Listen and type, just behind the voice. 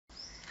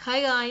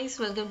Hi guys,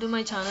 welcome to my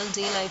channel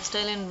G life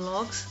style and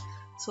vlogs.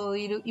 So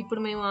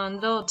ఇప్పుడు మేము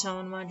ఆంధ్ర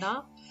వచ్చామన్నమాట.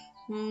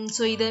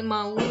 So ఇదే మా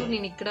ఊరు.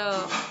 నేను ఇక్కడ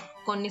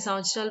కొన్ని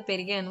సంవత్సరాలు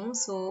పెరిగాను.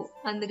 సో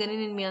అందుకని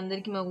నేను మీ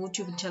అందరికీ మా ఊరు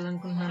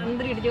చూపించాలనుకుంటున్నాను.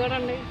 అందరూ ఇటు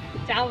చూడండి,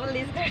 చేపలు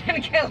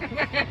తీసుకోవడానికి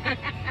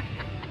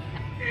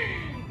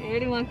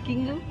ఏడు మా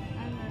కింగ్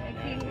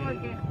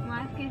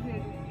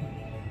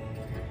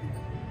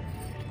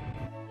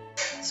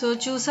సో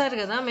చూసారు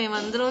కదా,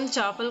 మేమందరం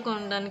చేపలు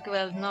కొనడానికి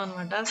వెళ్తున్నాం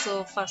అనమాట. సో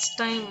ఫస్ట్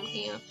టైం,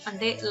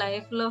 అంటే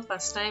లైఫ్లో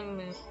ఫస్ట్ టైం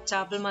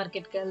చేపల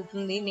మార్కెట్కి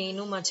వెళ్తుంది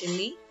నేను, మా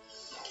చెల్లి.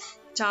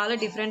 చాలా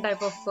డిఫరెంట్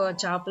టైప్ ఆఫ్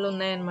చేపలు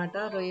ఉన్నాయన్నమాట,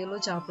 రొయ్యలు,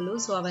 చేపలు.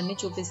 సో అవన్నీ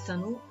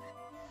చూపిస్తాను.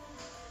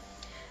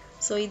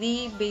 సో ఇది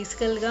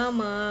బేసికల్గా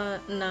మా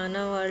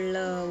నాన్న వాళ్ళ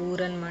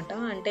ఊరు అనమాట.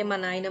 అంటే మా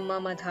నాయనమ్మ,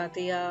 మా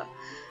తాతయ్య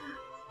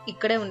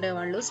ఇక్కడే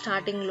ఉండేవాళ్ళు.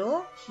 స్టార్టింగ్లో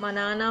మా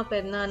నాన్న,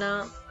 పెద్దనాన్న,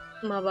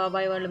 మా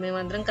బాబాయ్ వాళ్ళు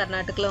మేమందరం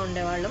కర్ణాటకలో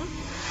ఉండేవాళ్ళం.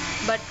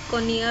 బట్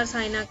కొన్ని ఇయర్స్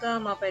అయినాక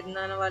మా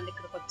పెద్దనాన్న వాళ్ళు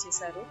ఇక్కడికి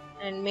వచ్చేసారు.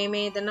 అండ్ మేము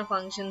ఏదైనా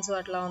ఫంక్షన్స్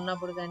అట్లా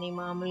ఉన్నప్పుడు కానీ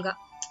మామూలుగా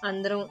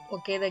అందరం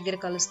ఒకే దగ్గర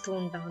కలుస్తూ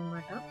ఉంటాం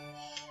అనమాట.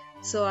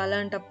 సో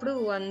అలాంటప్పుడు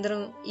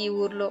అందరం ఈ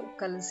ఊర్లో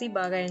కలిసి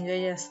బాగా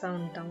ఎంజాయ్ చేస్తూ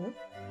ఉంటాము.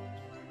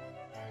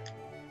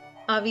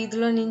 ఆ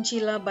వీధిలో నుంచి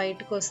ఇలా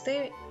బయటకు వస్తే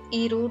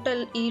ఈ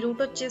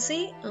రూట్ వచ్చేసి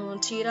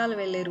చీరాల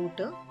వెళ్ళే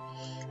రూట్.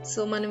 సో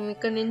మనం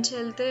ఇక్కడ నుంచి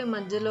వెళ్తే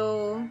మధ్యలో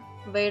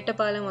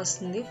వేటపాలెం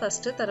వస్తుంది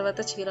ఫస్ట్, తర్వాత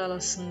చీరాల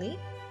వస్తుంది.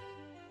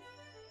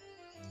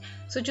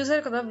 సో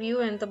చూసారు కదా వ్యూ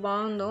ఎంత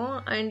బాగుందో.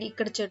 అండ్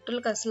ఇక్కడ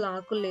చెట్టులకు అసలు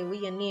ఆకులు లేవు,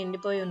 ఇవన్నీ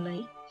ఎండిపోయి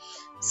ఉన్నాయి.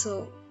 సో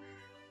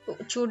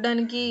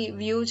చూడ్డానికి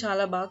వ్యూ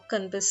చాలా బాగా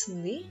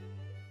కనిపిస్తుంది.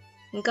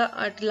 ఇంకా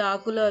అట్లా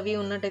ఆకులు అవి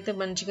ఉన్నట్టయితే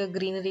మంచిగా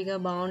గ్రీనరీగా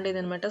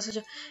బాగుండేది అనమాట.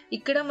 సో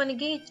ఇక్కడ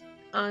మనకి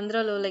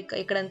ఆంధ్రాలో లైక్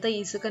ఇక్కడంతా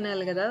ఇసుక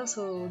నేల కదా.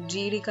 సో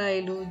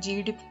జీడికాయలు,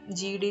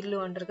 జీడిళ్ళు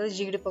అంటారు కదా,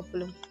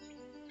 జీడిపప్పులు,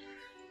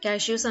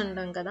 క్యాష్యూస్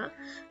అంటాం కదా.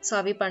 సో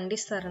అవి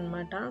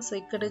పండిస్తారనమాట. సో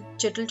ఇక్కడ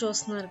చెట్లు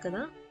చూస్తున్నారు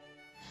కదా.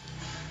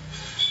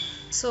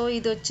 సో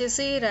ఇది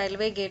వచ్చేసి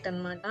రైల్వే గేట్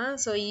అనమాట.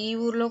 సో ఈ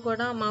ఊర్లో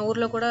కూడా, మా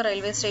ఊర్లో కూడా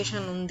రైల్వే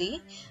స్టేషన్ ఉంది.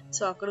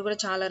 సో అక్కడ కూడా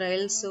చాలా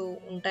రైల్స్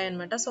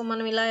ఉంటాయన్నమాట. సో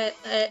మనం ఇలా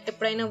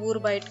ఎప్పుడైనా ఊరు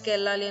బయటకు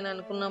వెళ్ళాలి అని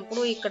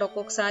అనుకున్నప్పుడు ఇక్కడ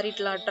ఒక్కొక్కసారి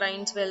ఇట్లా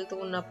ట్రైన్స్ వెళ్తూ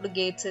ఉన్నప్పుడు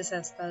గేట్స్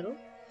వేసేస్తారు.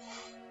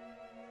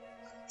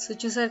 సో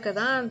చూసారు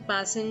కదా,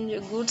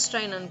 గూడ్స్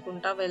ట్రైన్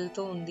అనుకుంటా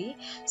వెళ్తూ ఉంది.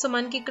 సో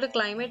మనకి ఇక్కడ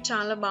క్లైమేట్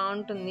చాలా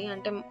బాగుంటుంది.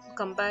 అంటే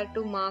కంపేర్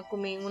టు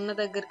మేమున్న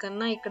దగ్గర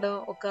కన్నా ఇక్కడ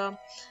ఒక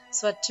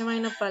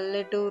స్వచ్ఛమైన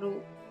పల్లెటూరు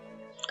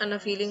అన్న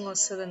ఫీలింగ్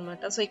వస్తుంది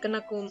అనమాట. సో ఇక్కడ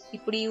నాకు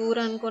ఇప్పుడు ఈ ఊరు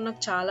అనుకో నాకు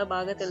చాలా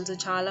బాగా తెలుసు,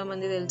 చాలా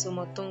మంది తెలుసు,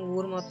 మొత్తం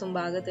ఊరు మొత్తం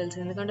బాగా తెలుసు.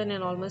 ఎందుకంటే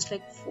నేను ఆల్మోస్ట్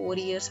లైక్ 4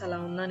 years అలా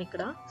ఉన్నాను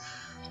ఇక్కడ.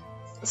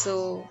 సో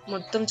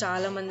మొత్తం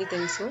చాలా మంది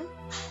తెలుసు.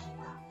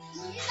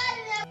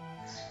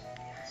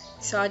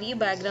 సారీ,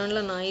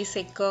 బ్యాక్గ్రౌండ్లో నాయిస్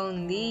ఎక్కువ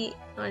ఉంది.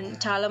 అండ్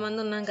చాలామంది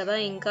ఉన్నాం కదా,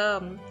 ఇంకా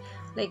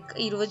లైక్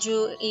ఈరోజు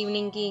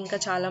ఈవినింగ్కి ఇంకా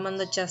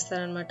చాలామంది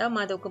వచ్చేస్తారనమాట.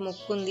 మాది ఒక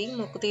మొక్కు ఉంది,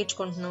 మొక్కు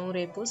తీర్చుకుంటున్నాము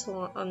రేపు. సో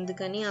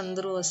అందుకని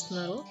అందరూ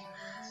వస్తున్నారు.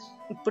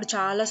 ఇప్పుడు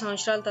చాలా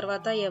సంవత్సరాల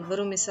తర్వాత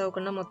ఎవరు మిస్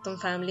అవ్వకుండా మొత్తం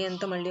ఫ్యామిలీ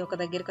అంతా మళ్ళీ ఒక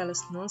దగ్గర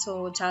కలుస్తున్నాం. సో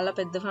చాలా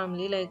పెద్ద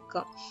ఫ్యామిలీ, లైక్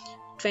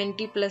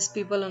 20+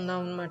 people ఉన్నాం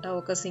అనమాట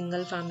ఒక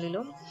సింగిల్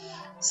ఫ్యామిలీలో.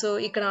 సో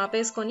ఇక్కడ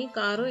ఆపేసుకొని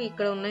కారు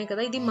ఇక్కడ ఉన్నాయి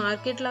కదా, ఇది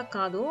మార్కెట్ లా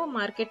కాదు,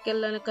 మార్కెట్కి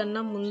వెళ్ళాల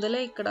కన్నా ముందలే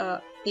ఇక్కడ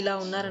ఇలా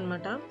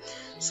ఉన్నారనమాట.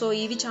 సో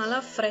ఇవి చాలా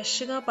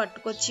ఫ్రెష్గా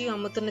పట్టుకొచ్చి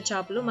అమ్ముతున్న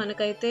చేపలు.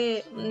 మనకైతే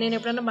నేను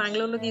ఎప్పుడైనా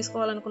బెంగళూరులో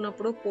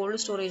తీసుకోవాలనుకున్నప్పుడు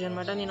కోల్డ్ స్టోరేజ్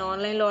అనమాట. నేను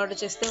ఆన్లైన్లో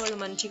ఆర్డర్ చేస్తే వాళ్ళు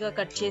మంచిగా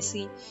కట్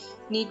చేసి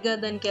నీట్గా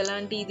దానికి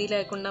ఎలాంటి ఇది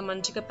లేకుండా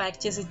మంచిగా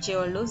ప్యాక్ చేసి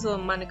ఇచ్చేవాళ్ళు. సో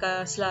మనకు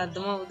అసలు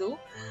అర్థమవుదు.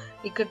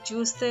 ఇక్కడ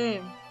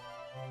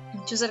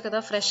చూసారు కదా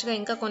ఫ్రెష్గా,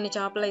 ఇంకా కొన్ని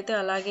చేపలు అయితే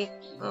అలాగే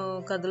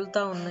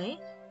కదులుతూ ఉన్నాయి.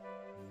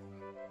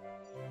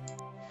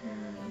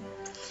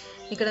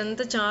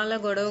 ఇక్కడంతా చాలా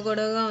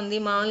గొడవగా ఉంది.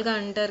 మామూలుగా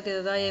అంటారు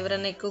కదా,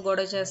 ఎవరైనా ఎక్కువ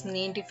గొడవ చేస్తుంది,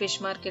 ఏంటి ఫిష్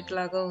మార్కెట్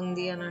లాగా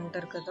ఉంది అని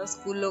అంటారు కదా.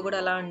 స్కూల్లో కూడా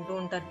అలా అంటూ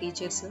ఉంటారు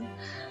టీచర్స్.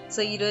 సో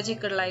ఈరోజు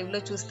ఇక్కడ లైవ్లో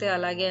చూస్తే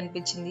అలాగే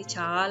అనిపించింది.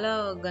 చాలా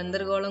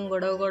గందరగోళం,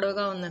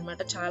 గొడవగా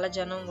ఉందన్నమాట. చాలా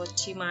జనం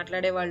వచ్చి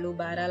మాట్లాడేవాళ్ళు,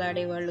 బేరాలు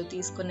ఆడేవాళ్ళు,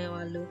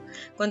 తీసుకునేవాళ్ళు,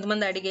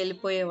 కొంతమంది అడిగి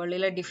వెళ్ళిపోయేవాళ్ళు,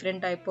 ఇలా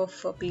different type of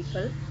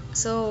people.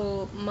 So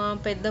మా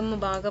పెద్దమ్మ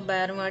బాగా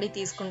బేరం ఆడి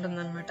తీసుకుంటుంది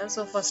అనమాట.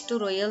 సో ఫస్ట్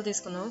రొయ్యలు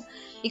తీసుకున్నాం.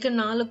 ఇక్కడ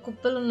 4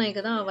 కుప్పలు ఉన్నాయి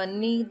కదా,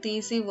 అవన్నీ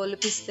తీసి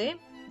ఒలిపిస్తే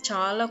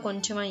చాలా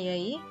కొంచెం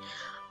అయ్యాయి.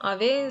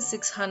 అవే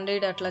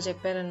 600 అట్లా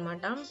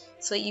చెప్పారనమాట.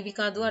 సో ఇవి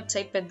కాదు, అటు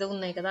సైడ్ పెద్దగా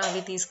ఉన్నాయి కదా,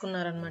 అవి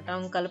తీసుకున్నారనమాట.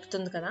 ఆమె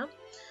కలుపుతుంది కదా.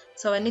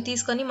 సో అవన్నీ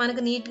తీసుకొని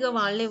మనకు నీట్గా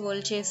వాళ్ళే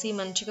ఒలిచేసి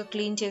మంచిగా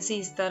క్లీన్ చేసి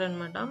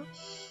ఇస్తారనమాట.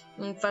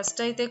 ఫస్ట్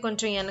అయితే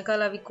కొంచెం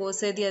వెనకాల అవి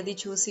కోసేది అది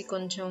చూసి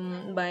కొంచెం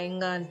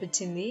భయంగా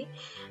అనిపించింది.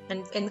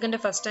 ఎందుకంటే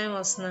ఫస్ట్ టైం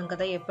వస్తున్నాం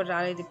కదా, ఎప్పుడు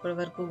రాలేదు ఇప్పటి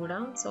వరకు కూడా.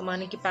 సో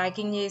మనకి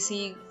ప్యాకింగ్ చేసి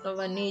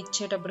అవన్నీ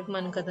ఇచ్చేటప్పటికి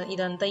మనకు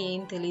ఇదంతా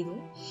ఏం తెలీదు.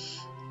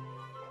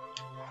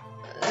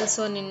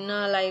 సో నిన్న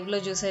లైవ్లో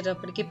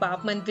చూసేటప్పటికి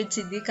పాపం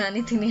అనిపించింది, కానీ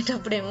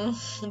తినేటప్పుడేమో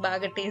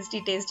బాగా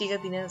టేస్టీగా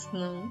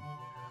తినేస్తున్నాము.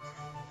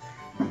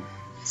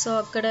 సో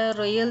అక్కడ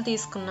రొయ్యలు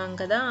తీసుకున్నాం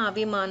కదా,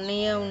 అవి మా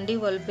అన్నయ్య ఉండి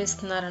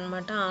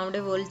ఒలిపిస్తున్నారనమాట.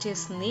 ఆవిడే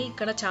ఒలిచేస్తుంది.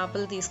 ఇక్కడ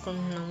చేపలు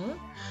తీసుకుంటున్నాము.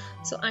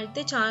 సో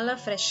అయితే చాలా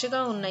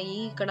ఫ్రెష్గా ఉన్నాయి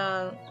ఇక్కడ.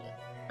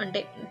 అంటే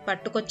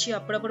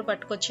అప్పుడప్పుడు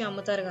పట్టుకొచ్చి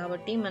అమ్ముతారు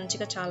కాబట్టి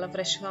మంచిగా చాలా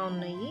ఫ్రెష్గా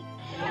ఉన్నాయి.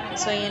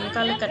 సో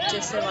వెనకాల కట్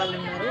చేసే వాళ్ళు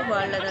ఉన్నారు,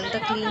 వాళ్ళు అదంతా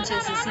క్లీన్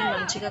చేసేసి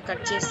మంచిగా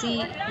కట్ చేసి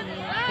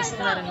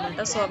ఇస్తున్నారనమాట.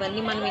 సో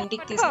అవన్నీ మనం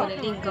ఇంటికి తీసుకొని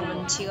వెళ్ళి ఇంకా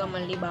మంచిగా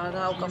మళ్ళీ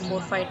బాగా ఒక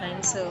 4-5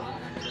 టైమ్స్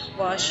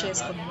వాష్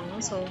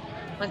చేసుకుంటున్నాము. సో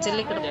మా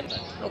చెల్లి ఇక్కడ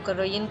ఒక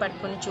రొయ్యని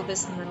పట్టుకొని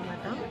చూపిస్తుంది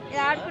అనమాట.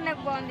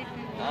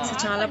 సో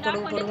చాలా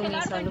పొడుగు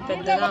మీసాలు,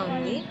 పెద్దగా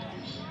ఉంది.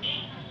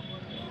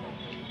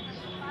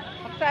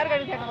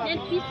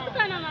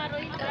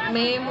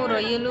 మేము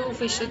రొయ్యలు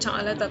ఫిష్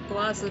చాలా తక్కువ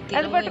అసలు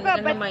తినము,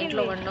 ఎందుకంటే మా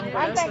ఇంట్లో వండడం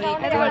కూడా. సో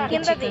ఎక్కువ అంటే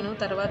చికెన్,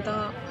 తర్వాత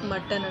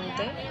మటన్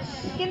అంతే.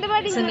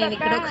 సో నేను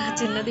ఇక్కడ ఒక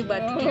చిన్నది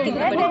బతికి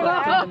కింద పడి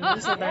కొట్టుకుంటుంది.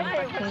 సో దాన్ని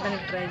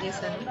పట్టుకుంటానికి ట్రై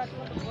చేశాను.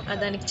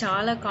 దానికి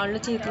చాలా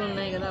కాళ్ళు చేతులు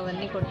ఉన్నాయి కదా,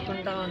 అవన్నీ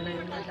కొట్టుకుంటా ఉన్నాయి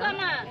అన్నమాట.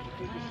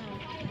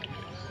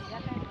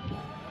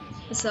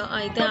 సో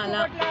అయితే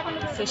అలా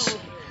ఫిష్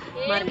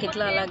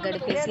మార్కెట్లో అలా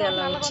గడిపేసి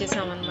అలా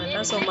వచ్చేసామన్నమాట.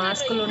 సో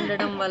మాస్కులు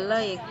ఉండడం వల్ల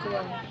ఎక్కువ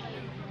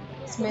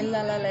స్మెల్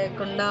అలా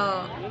లేకుండా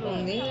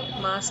ఉంది.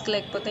 మాస్క్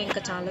లేకపోతే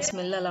ఇంకా చాలా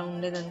స్మెల్ అలా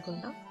ఉండేది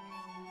అనుకుంటా.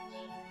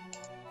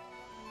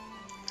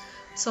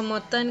 సో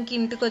మొత్తానికి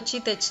ఇంటికి వచ్చి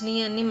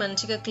తెచ్చినవి అన్నీ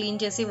మంచిగా క్లీన్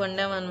చేసి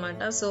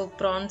వండామన్నమాట. సో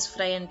ప్రాన్స్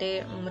ఫ్రై అంటే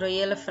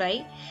రొయ్యల ఫ్రై,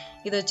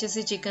 ఇది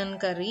వచ్చేసి చికెన్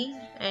కర్రీ,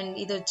 అండ్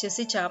ఇది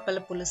వచ్చేసి చేపల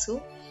పులుసు.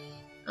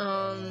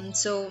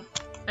 సో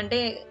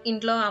అంటే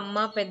ఇంట్లో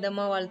అమ్మ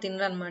పెద్దమ్మ వాళ్ళు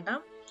తినరు అనమాట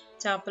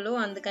చేపలు,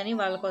 అందుకని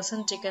వాళ్ళ కోసం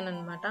చికెన్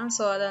అనమాట.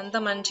 సో అదంతా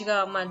మంచిగా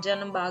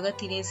మధ్యాహ్నం బాగా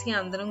తినేసి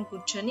అందరం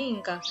కూర్చొని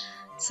ఇంకా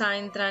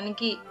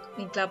సాయంత్రానికి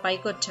ఇట్లా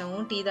పైకి వచ్చాము.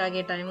 టీ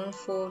తాగే టైము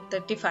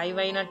 4:35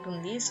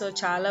 అయినట్టుంది. సో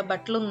చాలా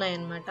బట్టలు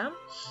ఉన్నాయన్నమాట.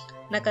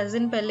 నా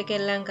కజిన్ పెళ్ళికి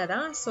వెళ్ళాం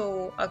కదా, సో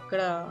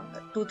అక్కడ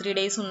 2-3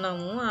 డేస్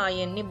ఉన్నాము.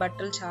 అవన్నీ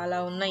బట్టలు చాలా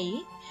ఉన్నాయి.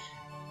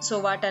 సో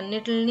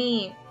వాటన్నిటిని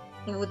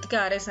ఉతికి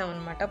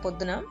ఆరేసామన్నమాట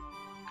పొద్దున.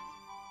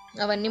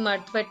 అవన్నీ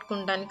మట్టి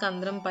పెట్టుకుంటానికి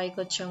అందరం పైకి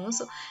వచ్చాము.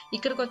 సో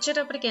ఇక్కడికి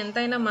వచ్చేటప్పటికి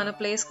ఎంతైనా మన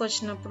ప్లేస్కి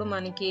వచ్చినప్పుడు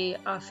మనకి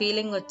ఆ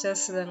ఫీలింగ్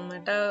వచ్చేస్తుంది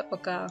అనమాట.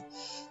 ఒక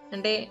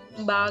అంటే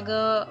బాగా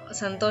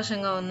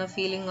సంతోషంగా ఉన్న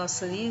ఫీలింగ్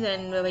వస్తుంది.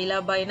 అండ్ ఇలా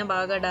పైన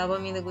బాగా డాబా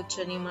మీద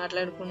కూర్చొని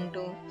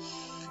మాట్లాడుకుంటూ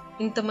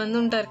ఇంతమంది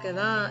ఉంటారు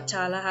కదా,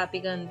 చాలా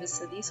హ్యాపీగా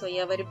అనిపిస్తుంది. సో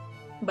ఎవరి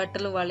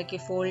బట్టలు వాళ్ళకి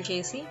ఫోల్డ్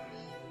చేసి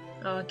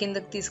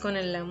కిందకి తీసుకొని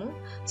వెళ్ళాము.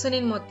 సో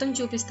నేను మొత్తం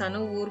చూపిస్తాను,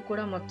 ఊరు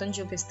కూడా మొత్తం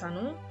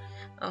చూపిస్తాను.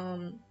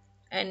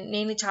 అండ్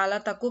నేను చాలా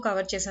తక్కువ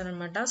కవర్ చేశాను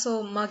అనమాట. సో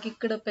మాకు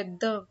ఇక్కడ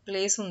పెద్ద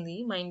ప్లేస్ ఉంది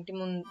మా ఇంటి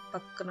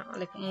పక్కన,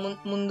 లైక్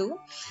ముందు.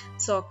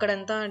 సో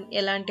అక్కడంతా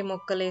ఎలాంటి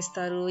మొక్కలు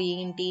వేస్తారు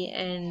ఏంటి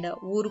అండ్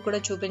ఊరు కూడా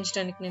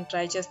చూపించడానికి నేను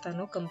ట్రై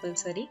చేస్తాను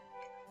కంపల్సరీ.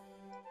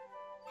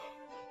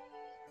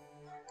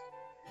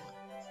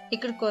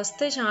 ఇక్కడికి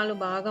వస్తే చాలు,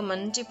 బాగా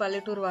మంచి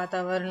పల్లెటూరు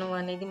వాతావరణం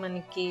అనేది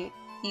మనకి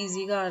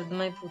ఈజీగా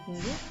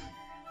అర్థమైపోతుంది.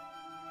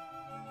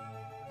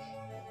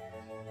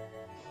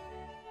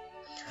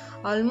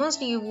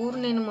 ఆల్మోస్ట్ ఈ ఊరు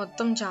నేను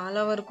మొత్తం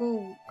చాలా వరకు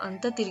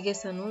అంతా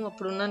తిరిగేసాను.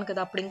 అప్పుడు ఉన్నాను కదా,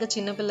 అప్పుడు ఇంకా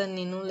చిన్నపిల్లని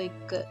నేను,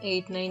 లైక్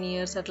 8-9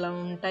 ఇయర్స్ అట్లా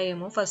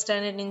ఉంటాయేమో. ఫస్ట్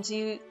స్టాండర్డ్ నుంచి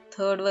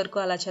 3rd వరకు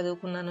అలా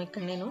చదువుకున్నాను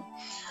ఇక్కడ నేను.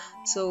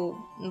 సో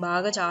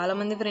బాగా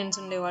చాలామంది ఫ్రెండ్స్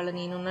ఉండేవాళ్ళు.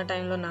 నేనున్న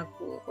టైంలో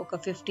నాకు ఒక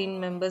 15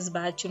 మెంబర్స్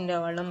బ్యాచ్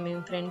ఉండేవాళ్ళం.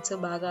 మేము ఫ్రెండ్స్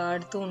బాగా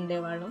ఆడుతూ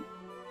ఉండేవాళ్ళం.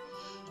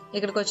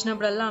 ఇక్కడికి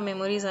వచ్చినప్పుడల్లా ఆ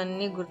మెమొరీస్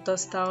అన్నీ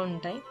గుర్తొస్తూ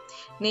ఉంటాయి.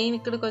 నేను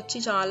ఇక్కడికి వచ్చి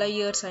చాలా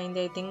ఇయర్స్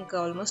అయింది, I think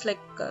almost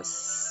like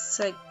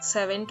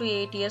 7 to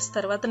 8 years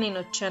తర్వాత నేను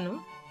వచ్చాను.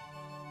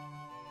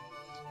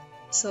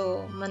 సో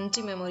మంచి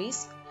మెమొరీస్.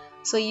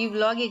 సో ఈ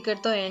వ్లాగ్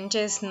ఇక్కడితో ఎండ్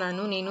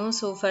చేస్తున్నాను నేను.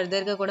 సో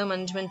ఫర్దర్గా కూడా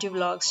మంచి మంచి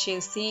వ్లాగ్స్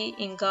చేసి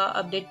ఇంకా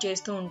అప్డేట్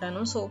చేస్తూ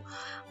ఉంటాను. సో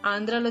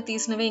ఆంధ్రాలో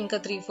తీసినవే ఇంకా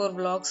 3-4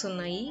 వ్లాగ్స్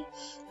ఉన్నాయి,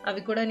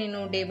 అవి కూడా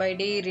నేను day by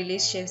day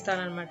release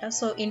చేస్తానన్నమాట.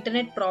 So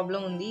internet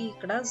problem ఉంది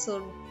ఇక్కడ, సో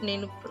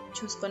నేను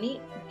చూసుకొని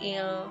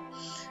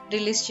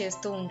రిలీజ్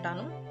చేస్తూ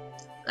ఉంటాను.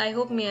 ఐ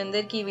హోప్ మీ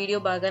అందరికీ ఈ వీడియో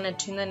బాగా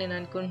నచ్చిందని నేను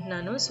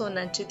అనుకుంటున్నాను. సో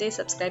నచ్చితే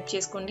సబ్స్క్రైబ్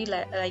చేసుకోండి,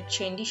 లైక్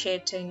చేయండి,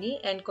 షేర్ చేయండి.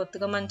 అండ్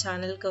కొత్తగా మన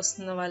ఛానల్కి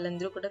వస్తున్న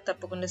వాళ్ళందరూ కూడా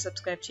తప్పకుండా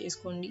సబ్స్క్రైబ్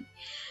చేసుకోండి.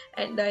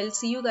 And I will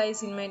see you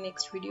guys in my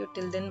next video.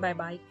 Till then, bye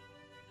bye.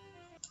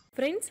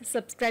 Friends,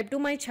 subscribe to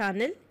my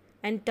channel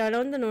and turn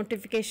on the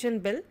notification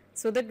bell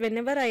so that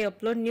whenever I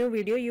upload new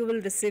video you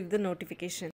will receive the notification.